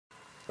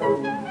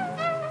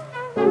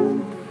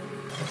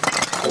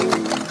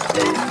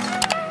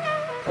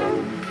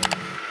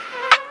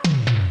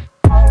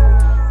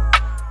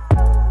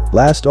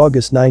Last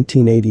August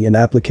 1980, an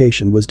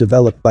application was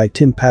developed by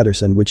Tim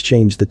Patterson which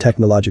changed the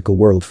technological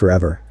world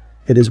forever.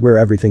 It is where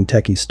everything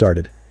techie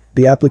started.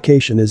 The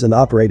application is an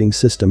operating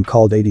system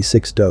called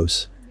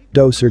 86-DOS.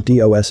 DOS or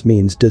DOS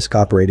means Disk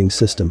Operating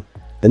System.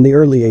 In the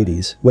early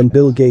 80s, when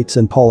Bill Gates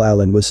and Paul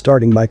Allen was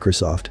starting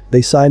Microsoft,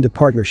 they signed a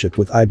partnership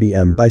with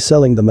IBM by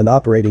selling them an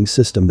operating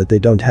system that they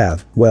don't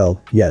have,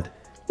 well, yet.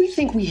 We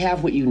think we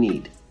have what you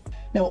need.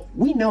 Now,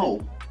 we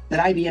know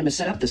that IBM has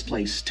set up this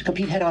place to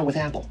compete head-on with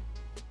Apple,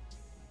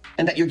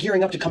 and that you're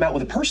gearing up to come out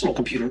with a personal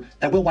computer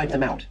that will wipe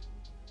them out.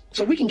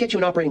 So we can get you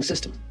an operating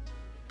system.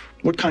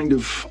 What kind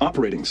of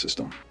operating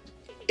system?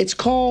 It's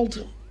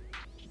called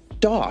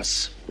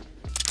DOS.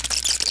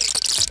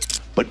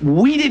 But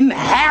we didn't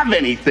have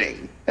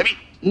anything. I mean,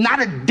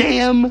 not a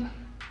damn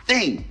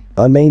thing.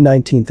 On May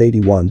 19,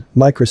 1981,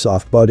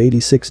 Microsoft bought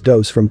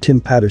 86-DOS from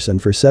Tim Patterson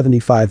for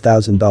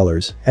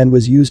 $75,000 and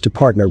was used to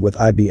partner with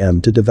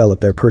IBM to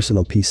develop their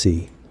personal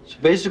PC. So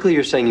basically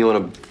you're saying you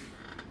want to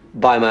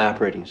buy my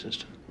operating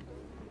system?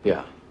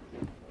 Yeah.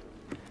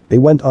 They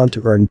went on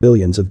to earn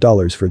billions of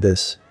dollars for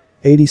this.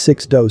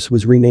 86-DOS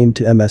was renamed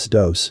to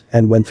MS-DOS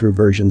and went through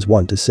versions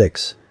 1 to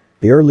 6.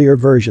 The earlier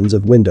versions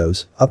of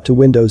Windows, up to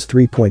Windows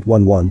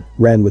 3.11,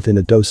 ran within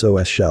a DOS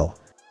OS shell.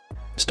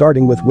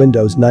 Starting with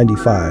Windows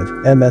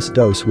 95,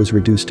 MS-DOS was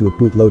reduced to a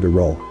bootloader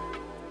role.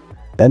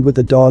 And with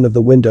the dawn of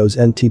the Windows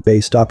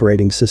NT-based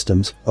operating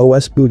systems,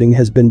 OS booting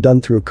has been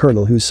done through a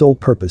kernel whose sole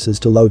purpose is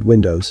to load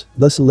Windows,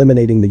 thus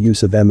eliminating the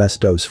use of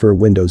MS-DOS for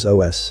Windows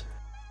OS.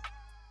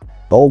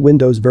 All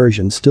Windows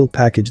versions still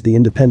package the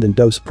independent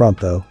DOS prompt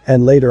though,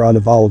 and later on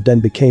evolved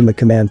and became a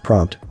command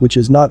prompt, which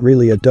is not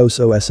really a DOS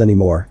OS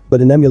anymore,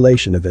 but an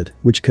emulation of it,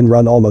 which can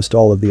run almost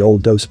all of the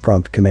old DOS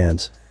prompt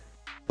commands.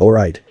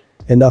 Alright.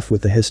 Enough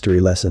with the history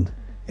lesson.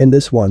 In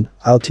this one,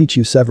 I'll teach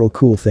you several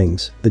cool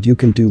things that you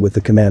can do with the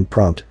command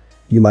prompt.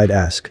 You might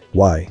ask,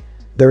 why?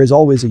 There is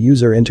always a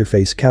user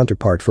interface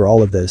counterpart for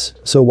all of this,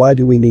 so why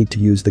do we need to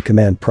use the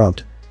command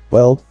prompt?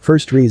 Well,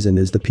 first reason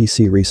is the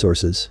PC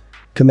resources.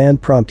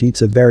 Command prompt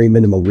eats a very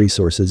minimal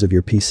resources of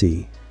your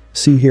PC.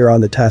 See here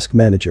on the task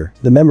manager,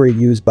 the memory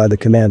used by the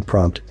command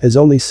prompt is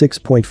only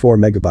 6.4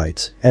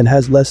 megabytes and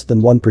has less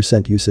than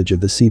 1% usage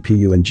of the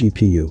CPU and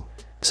GPU.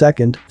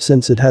 Second,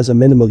 since it has a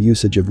minimal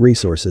usage of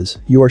resources,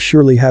 you are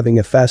surely having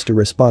a faster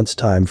response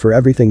time for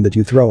everything that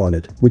you throw on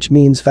it, which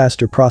means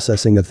faster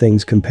processing of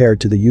things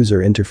compared to the user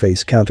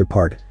interface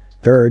counterpart.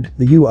 Third,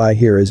 the UI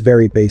here is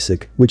very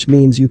basic, which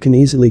means you can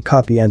easily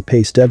copy and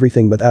paste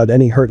everything without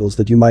any hurdles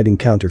that you might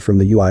encounter from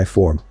the UI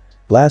form.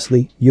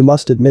 Lastly, you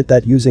must admit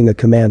that using a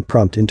command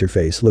prompt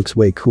interface looks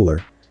way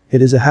cooler.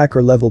 It is a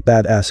hacker level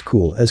badass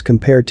cool as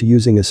compared to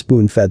using a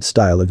spoon-fed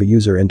style of a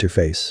user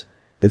interface.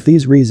 If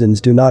these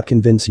reasons do not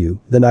convince you,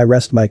 then I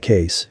rest my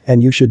case,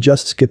 and you should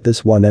just skip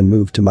this one and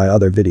move to my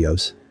other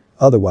videos.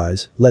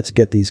 Otherwise, let's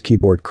get these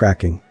keyboard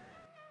cracking.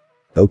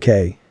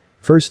 Okay.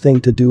 First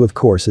thing to do of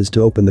course is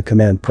to open the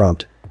command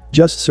prompt.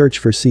 Just search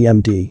for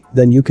CMD,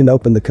 then you can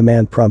open the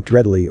command prompt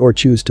readily or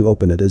choose to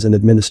open it as an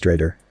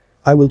administrator.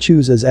 I will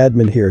choose as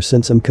admin here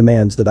since some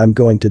commands that I'm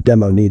going to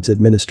demo needs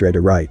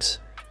administrator rights.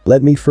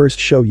 Let me first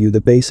show you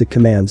the basic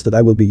commands that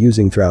I will be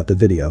using throughout the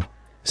video.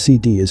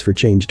 CD is for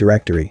change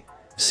directory.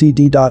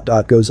 CD ...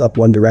 goes up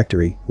one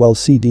directory, while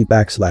CD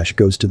 /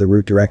 goes to the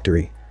root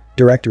directory.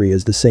 Directory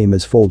is the same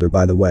as folder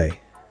by the way.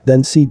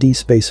 Then CD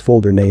space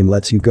folder name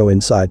lets you go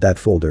inside that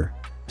folder.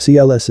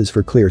 CLS is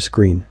for clear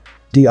screen.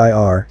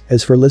 DIR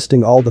is for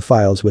listing all the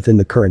files within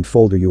the current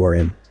folder you are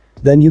in.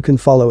 Then you can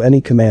follow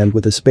any command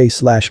with a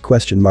space /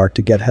 question mark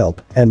to get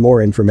help and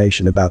more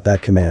information about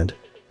that command.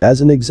 As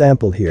an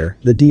example here,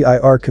 the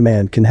dir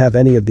command can have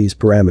any of these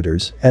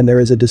parameters and there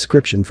is a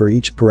description for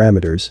each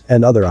parameters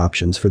and other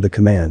options for the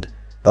command.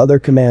 Other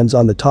commands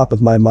on the top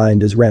of my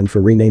mind is ren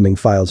for renaming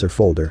files or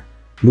folder.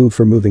 Move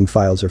for moving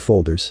files or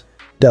folders.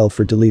 Del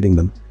for deleting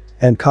them.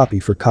 And copy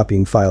for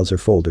copying files or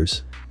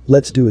folders.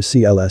 Let's do a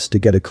CLS to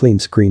get a clean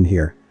screen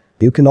here.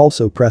 You can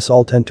also press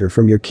Alt-Enter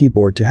from your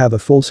keyboard to have a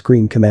full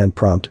screen command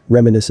prompt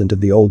reminiscent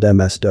of the old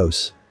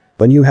MS-DOS.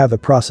 When you have a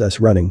process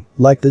running,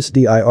 like this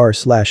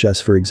dir/s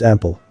for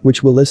example,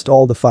 which will list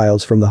all the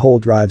files from the whole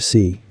drive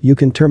C, you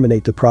can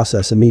terminate the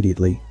process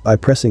immediately by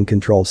pressing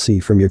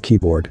Ctrl-C from your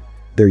keyboard.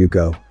 There you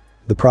go.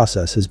 The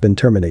process has been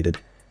terminated.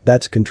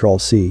 That's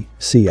Ctrl-C,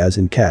 C as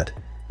in cat.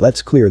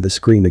 Let's clear the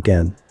screen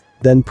again.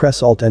 Then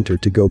press Alt-Enter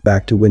to go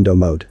back to window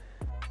mode.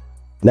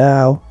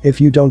 Now,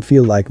 if you don't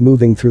feel like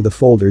moving through the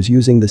folders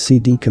using the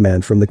CD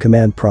command from the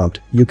command prompt,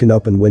 you can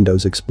open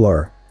Windows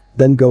Explorer.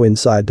 Then go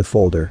inside the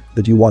folder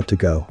that you want to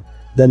go.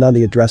 Then on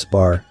the address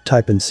bar,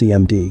 type in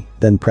CMD,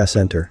 then press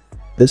enter.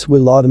 This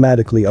will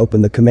automatically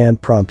open the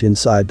command prompt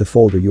inside the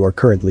folder you are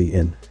currently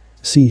in.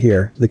 See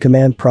here, the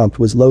command prompt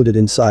was loaded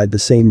inside the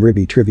same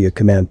Ribby Trivia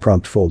command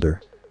prompt folder.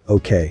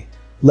 Okay.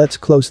 Let's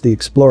close the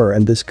Explorer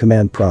and this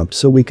command prompt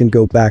so we can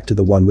go back to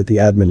the one with the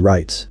admin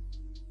rights.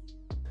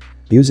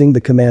 Using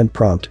the command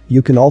prompt,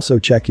 you can also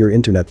check your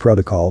internet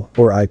protocol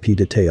or IP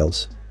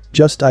details.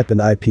 Just type in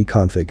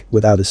ipconfig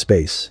without a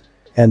space.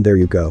 And there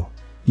you go.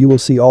 You will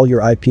see all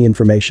your IP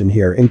information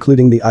here,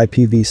 including the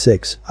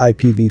IPv6,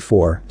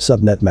 IPv4,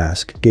 subnet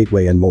mask,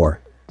 gateway and more.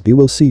 You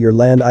will see your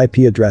LAN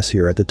IP address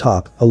here at the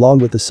top, along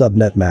with the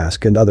subnet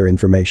mask and other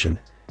information.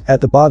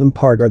 At the bottom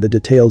part are the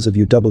details of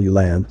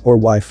UWLAN or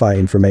Wi-Fi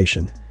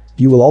information.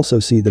 You will also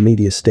see the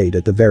media state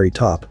at the very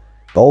top.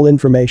 All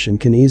information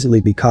can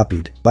easily be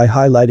copied by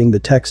highlighting the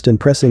text and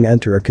pressing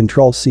enter or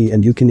Ctrl+C,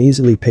 and you can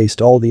easily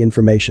paste all the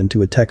information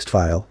to a text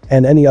file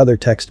and any other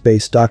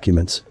text-based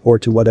documents or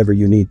to whatever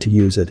you need to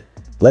use it.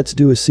 Let's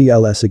do a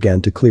CLS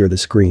again to clear the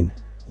screen.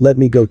 Let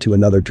me go to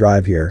another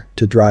drive here,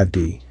 to drive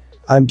D.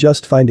 I'm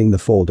just finding the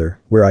folder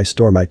where I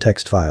store my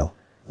text file.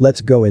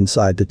 Let's go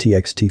inside the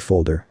txt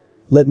folder.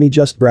 Let me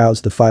just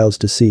browse the files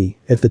to see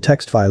if the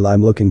text file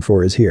I'm looking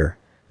for is here.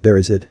 There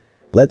is it.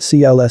 Let's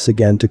CLS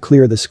again to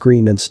clear the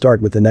screen and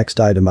start with the next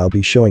item I'll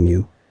be showing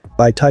you.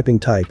 By typing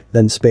type,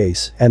 then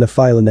space, and a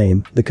file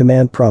name, the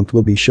command prompt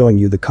will be showing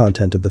you the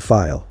content of the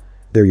file.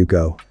 There you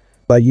go.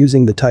 By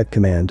using the type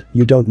command,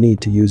 you don't need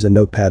to use a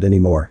notepad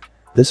anymore.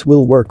 This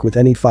will work with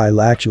any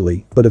file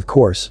actually, but of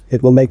course,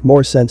 it will make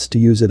more sense to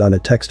use it on a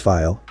text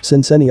file,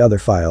 since any other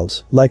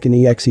files, like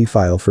an exe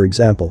file for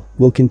example,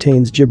 will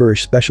contain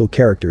gibberish special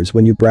characters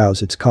when you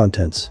browse its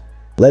contents.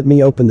 Let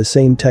me open the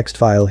same text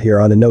file here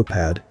on a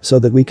notepad so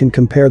that we can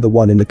compare the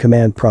one in the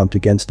command prompt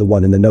against the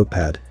one in the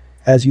notepad.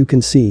 As you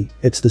can see,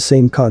 it's the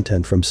same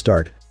content from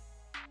start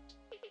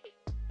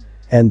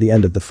and the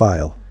end of the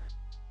file.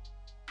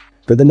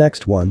 For the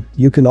next one,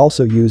 you can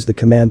also use the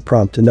command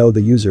prompt to know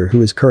the user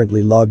who is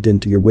currently logged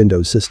into your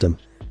Windows system.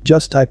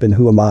 Just type in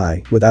who am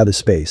I without a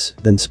space,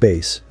 then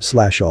space,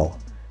 /all.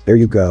 There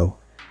you go.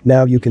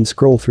 Now you can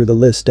scroll through the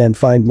list and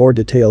find more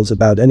details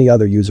about any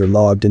other user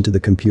logged into the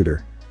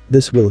computer.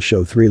 This will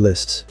show 3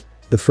 lists.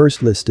 The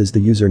first list is the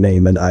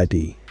username and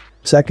ID.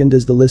 Second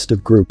is the list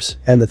of groups,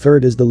 and the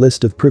third is the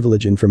list of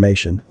privilege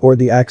information or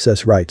the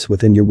access rights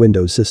within your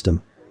Windows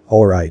system.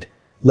 Alright.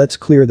 Let's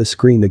clear the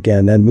screen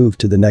again and move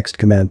to the next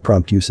command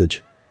prompt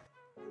usage.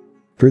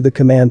 Through the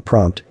command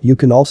prompt, you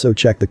can also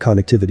check the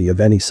connectivity of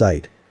any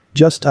site.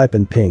 Just type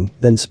in ping,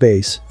 then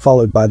space,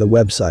 followed by the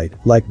website,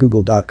 like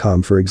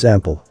google.com for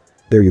example.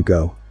 There you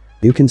go.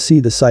 You can see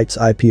the site's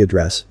IP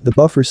address, the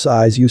buffer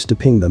size used to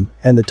ping them,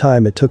 and the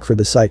time it took for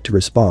the site to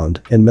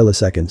respond, in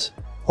milliseconds.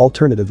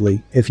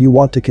 Alternatively, if you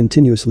want to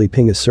continuously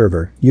ping a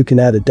server, you can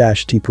add a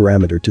 -t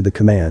parameter to the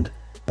command.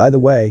 By the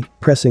way,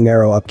 pressing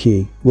arrow up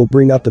key will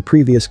bring up the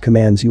previous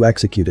commands you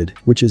executed,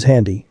 which is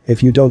handy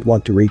if you don't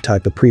want to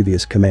retype a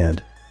previous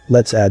command.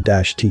 Let's add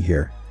 -t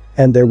here.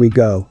 And there we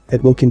go,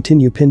 it will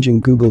continue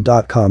pinging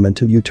google.com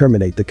until you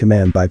terminate the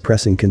command by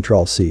pressing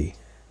Ctrl+C.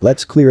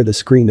 Let's clear the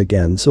screen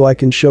again so I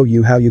can show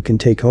you how you can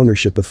take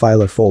ownership of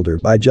file or folder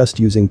by just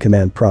using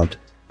command prompt.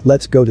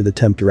 Let's go to the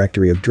temp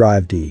directory of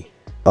drive D.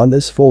 On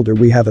this folder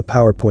we have a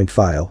PowerPoint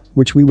file,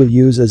 which we will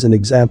use as an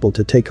example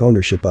to take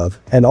ownership of,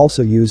 and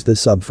also use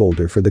this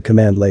subfolder for the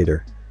command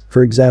later.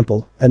 For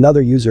example,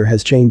 another user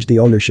has changed the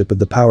ownership of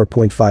the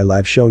PowerPoint file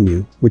I've shown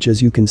you, which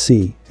as you can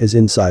see, is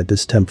inside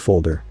this temp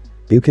folder.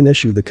 You can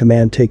issue the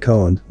command take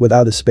own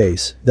without a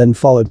space, then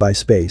followed by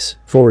space,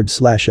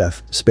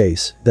 /f,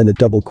 space, then a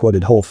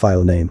double-quoted whole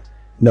file name.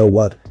 Know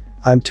what?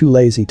 I'm too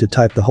lazy to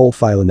type the whole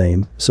file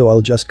name, so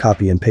I'll just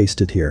copy and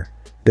paste it here.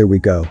 There we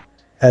go.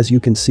 As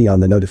you can see on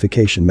the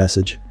notification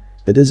message,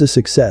 it is a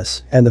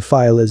success, and the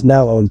file is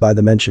now owned by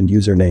the mentioned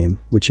username,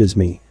 which is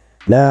me.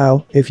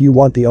 Now, if you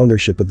want the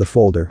ownership of the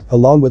folder,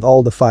 along with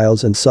all the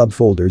files and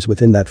subfolders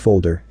within that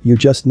folder, you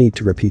just need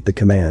to repeat the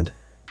command.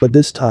 But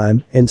this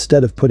time,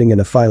 instead of putting in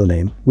a file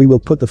name, we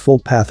will put the full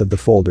path of the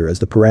folder as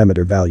the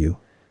parameter value.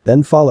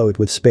 Then follow it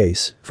with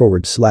space,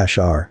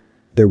 /r.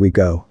 There we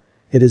go.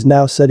 It is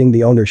now setting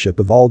the ownership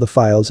of all the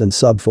files and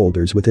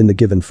subfolders within the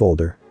given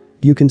folder.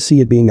 You can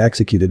see it being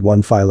executed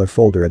one file or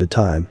folder at a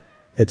time.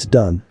 It's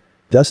done.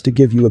 Just to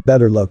give you a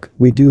better look,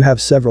 we do have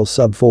several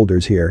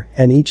subfolders here,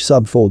 and each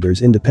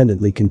subfolders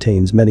independently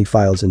contains many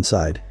files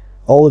inside.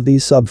 All of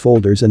these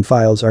subfolders and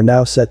files are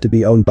now set to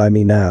be owned by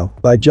me now,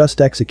 by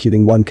just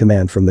executing one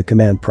command from the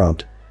command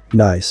prompt.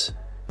 Nice.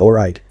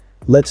 Alright.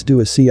 Let's do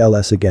a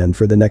CLS again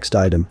for the next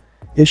item.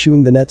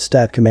 Issuing the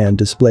netstat command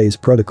displays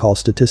protocol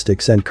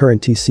statistics and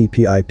current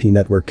TCP/IP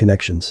network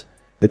connections.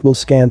 It will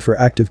scan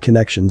for active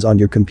connections on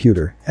your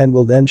computer and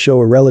will then show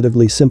a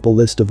relatively simple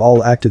list of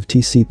all active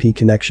TCP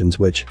connections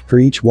which, for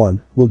each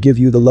one, will give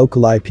you the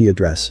local IP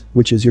address,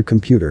 which is your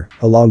computer,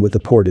 along with the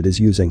port it is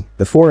using,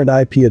 the foreign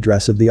IP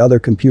address of the other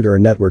computer or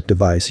network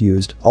device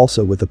used,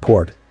 also with the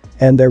port,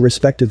 and their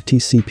respective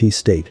TCP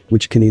state,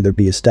 which can either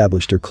be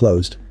established or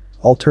closed.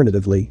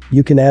 Alternatively,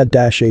 you can add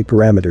 -a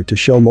parameter to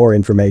show more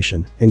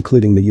information,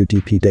 including the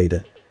UDP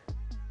data.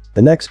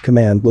 The next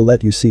command will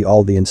let you see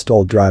all the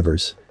installed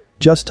drivers.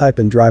 Just type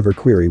in driver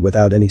query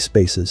without any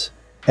spaces.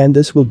 And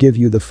this will give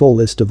you the full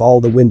list of all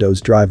the Windows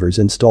drivers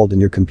installed in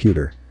your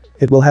computer.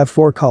 It will have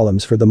 4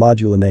 columns for the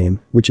module name,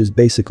 which is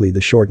basically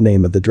the short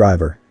name of the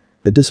driver.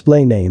 The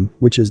display name,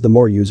 which is the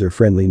more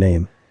user-friendly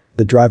name.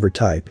 the driver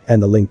type,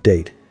 and the link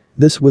date.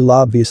 This will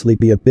obviously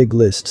be a big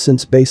list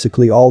since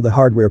basically all the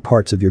hardware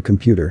parts of your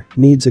computer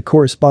needs a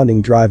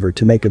corresponding driver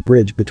to make a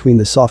bridge between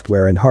the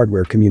software and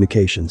hardware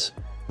communications.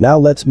 Now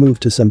let's move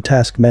to some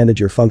task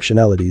manager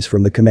functionalities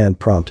from the command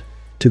prompt.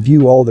 To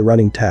view all the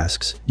running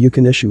tasks, you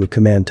can issue a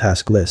command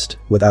task list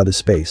without a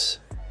space.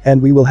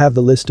 And we will have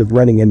the list of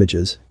running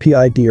images,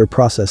 PID or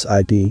process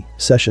ID,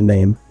 session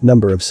name,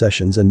 number of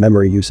sessions and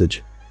memory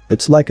usage.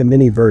 It's like a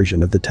mini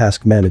version of the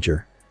task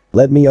manager.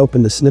 Let me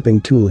open the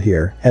snipping tool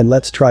here and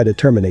let's try to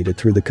terminate it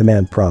through the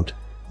command prompt.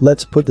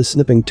 Let's put the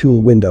snipping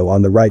tool window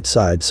on the right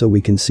side so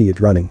we can see it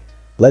running.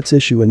 Let's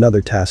issue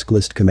another task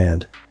list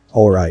command.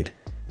 Alright.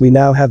 We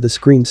now have the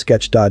screen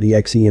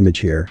sketch.exe image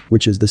here,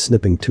 which is the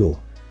snipping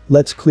tool.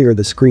 Let's clear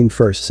the screen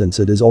first since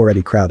it is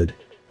already crowded.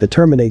 To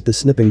terminate the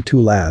snipping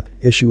tool app,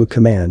 issue a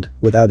command,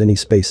 without any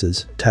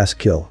spaces, task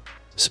kill.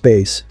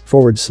 Space,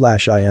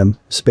 /im,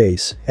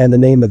 space, and the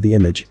name of the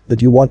image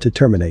that you want to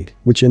terminate,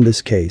 which in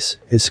this case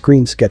is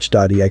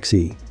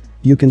screensketch.exe.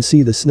 You can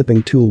see the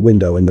snipping tool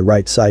window in the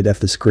right side of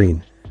the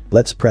screen.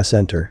 Let's press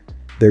enter.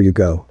 There you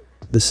go.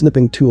 The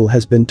snipping tool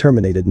has been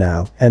terminated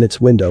now and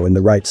its window in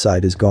the right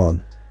side is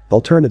gone.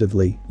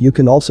 Alternatively, you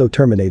can also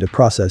terminate a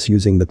process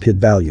using the PID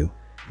value.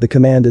 The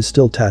command is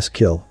still task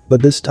kill,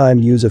 but this time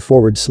use a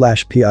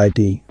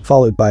 /PID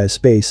followed by a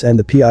space and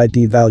the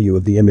PID value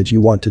of the image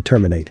you want to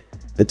terminate.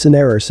 It's an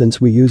error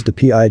since we used the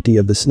PID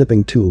of the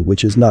snipping tool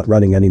which is not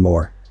running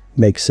anymore.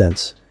 Makes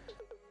sense.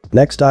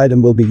 Next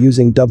item will be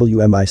using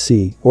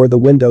WMIC or the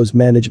Windows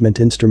Management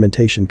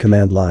Instrumentation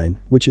command line,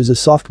 which is a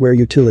software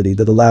utility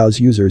that allows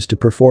users to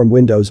perform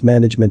Windows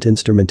Management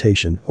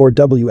Instrumentation or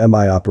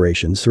WMI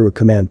operations through a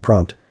command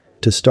prompt.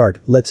 To start,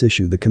 let's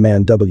issue the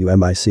command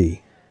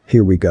WMIC.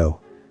 Here we go.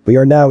 We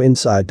are now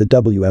inside the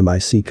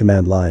WMIC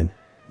command line.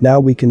 Now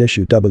we can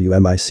issue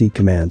WMIC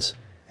commands.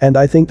 And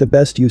I think the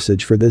best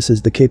usage for this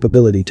is the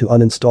capability to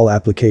uninstall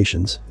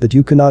applications that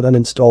you cannot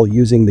uninstall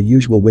using the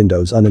usual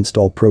Windows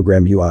uninstall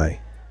program UI.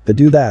 To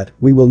do that,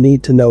 we will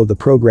need to know the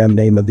program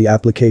name of the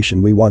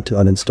application we want to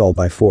uninstall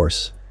by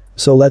force.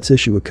 So let's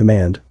issue a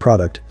command,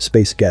 product,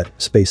 get,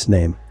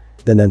 name.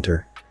 Then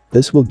enter.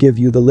 This will give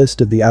you the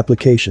list of the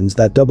applications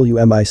that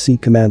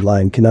WMIC command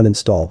line can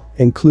uninstall,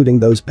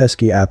 including those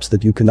pesky apps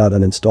that you cannot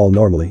uninstall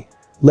normally.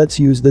 Let's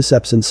use this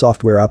Epson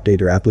Software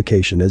Updater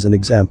application as an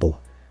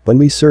example. When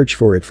we search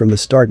for it from the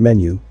start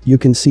menu, you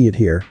can see it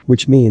here,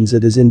 which means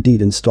it is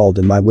indeed installed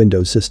in my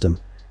Windows system.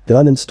 To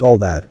uninstall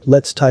that,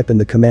 let's type in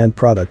the command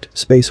product,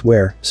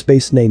 where,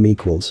 name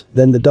equals,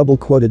 then the double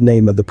quoted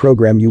name of the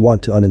program you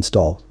want to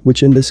uninstall,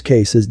 which in this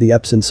case is the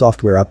Epson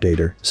Software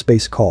Updater,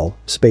 call,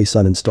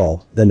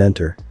 uninstall, then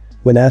enter.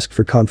 When asked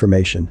for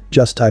confirmation,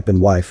 just type in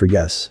Y for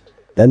yes.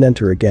 Then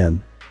enter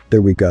again.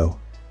 There we go.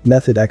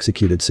 Method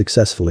executed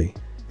successfully.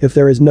 If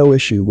there is no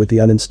issue with the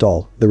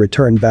uninstall, the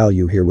return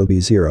value here will be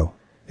 0.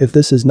 If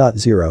this is not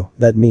 0,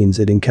 that means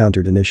it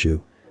encountered an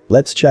issue.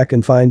 Let's check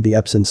and find the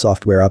Epson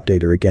Software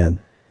Updater again.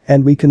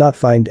 And we cannot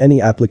find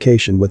any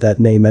application with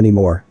that name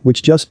anymore,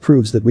 which just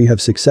proves that we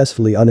have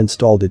successfully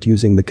uninstalled it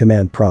using the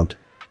command prompt.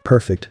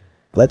 Perfect.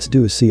 Let's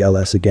do a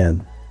CLS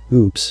again.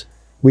 Oops.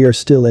 We are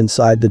still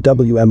inside the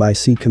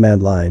WMIC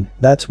command line,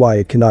 that's why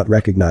it cannot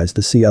recognize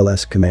the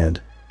CLS command.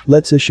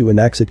 Let's issue an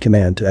exit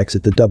command to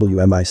exit the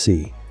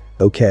WMIC.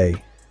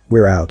 Okay.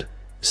 We're out.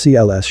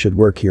 CLS should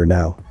work here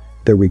now.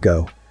 There we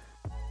go.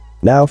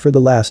 Now for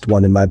the last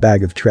one in my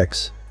bag of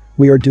tricks.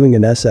 We are doing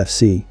an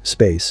SFC,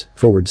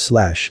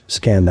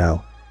 /scan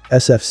now.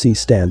 SFC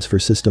stands for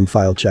System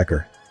File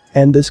Checker.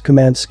 And this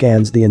command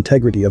scans the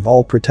integrity of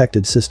all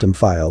protected system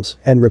files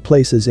and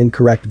replaces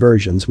incorrect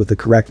versions with the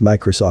correct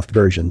Microsoft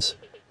versions.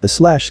 The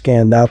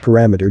 /scan now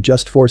parameter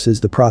just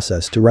forces the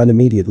process to run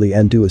immediately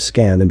and do a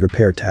scan and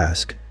repair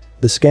task.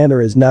 The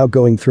scanner is now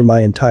going through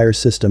my entire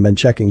system and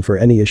checking for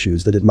any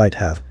issues that it might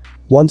have.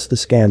 Once the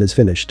scan is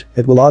finished,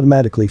 it will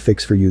automatically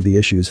fix for you the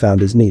issues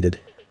found as needed.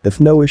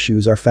 If no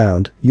issues are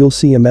found, you'll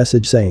see a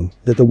message saying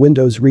that the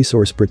Windows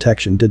Resource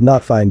Protection did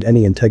not find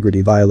any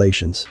integrity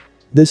violations.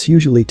 This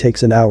usually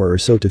takes an hour or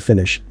so to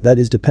finish, that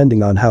is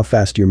depending on how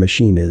fast your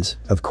machine is,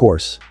 of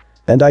course.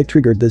 And I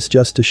triggered this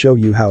just to show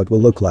you how it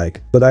will look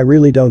like, but I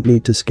really don't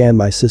need to scan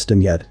my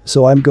system yet,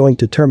 so I'm going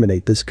to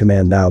terminate this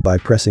command now by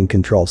pressing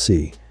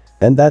Ctrl+C.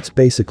 And that's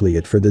basically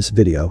it for this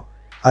video.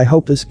 I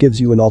hope this gives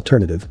you an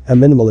alternative, a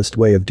minimalist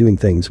way of doing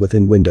things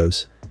within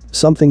Windows.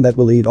 Something that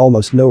will eat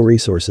almost no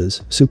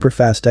resources, super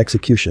fast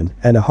execution,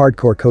 and a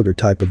hardcore coder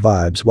type of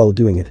vibes while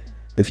doing it.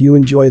 If you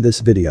enjoy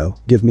this video,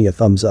 give me a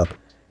thumbs up.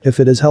 If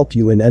it has helped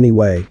you in any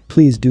way,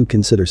 please do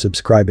consider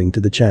subscribing to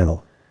the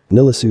channel.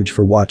 Nilasuj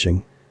for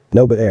watching.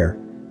 Noba Air.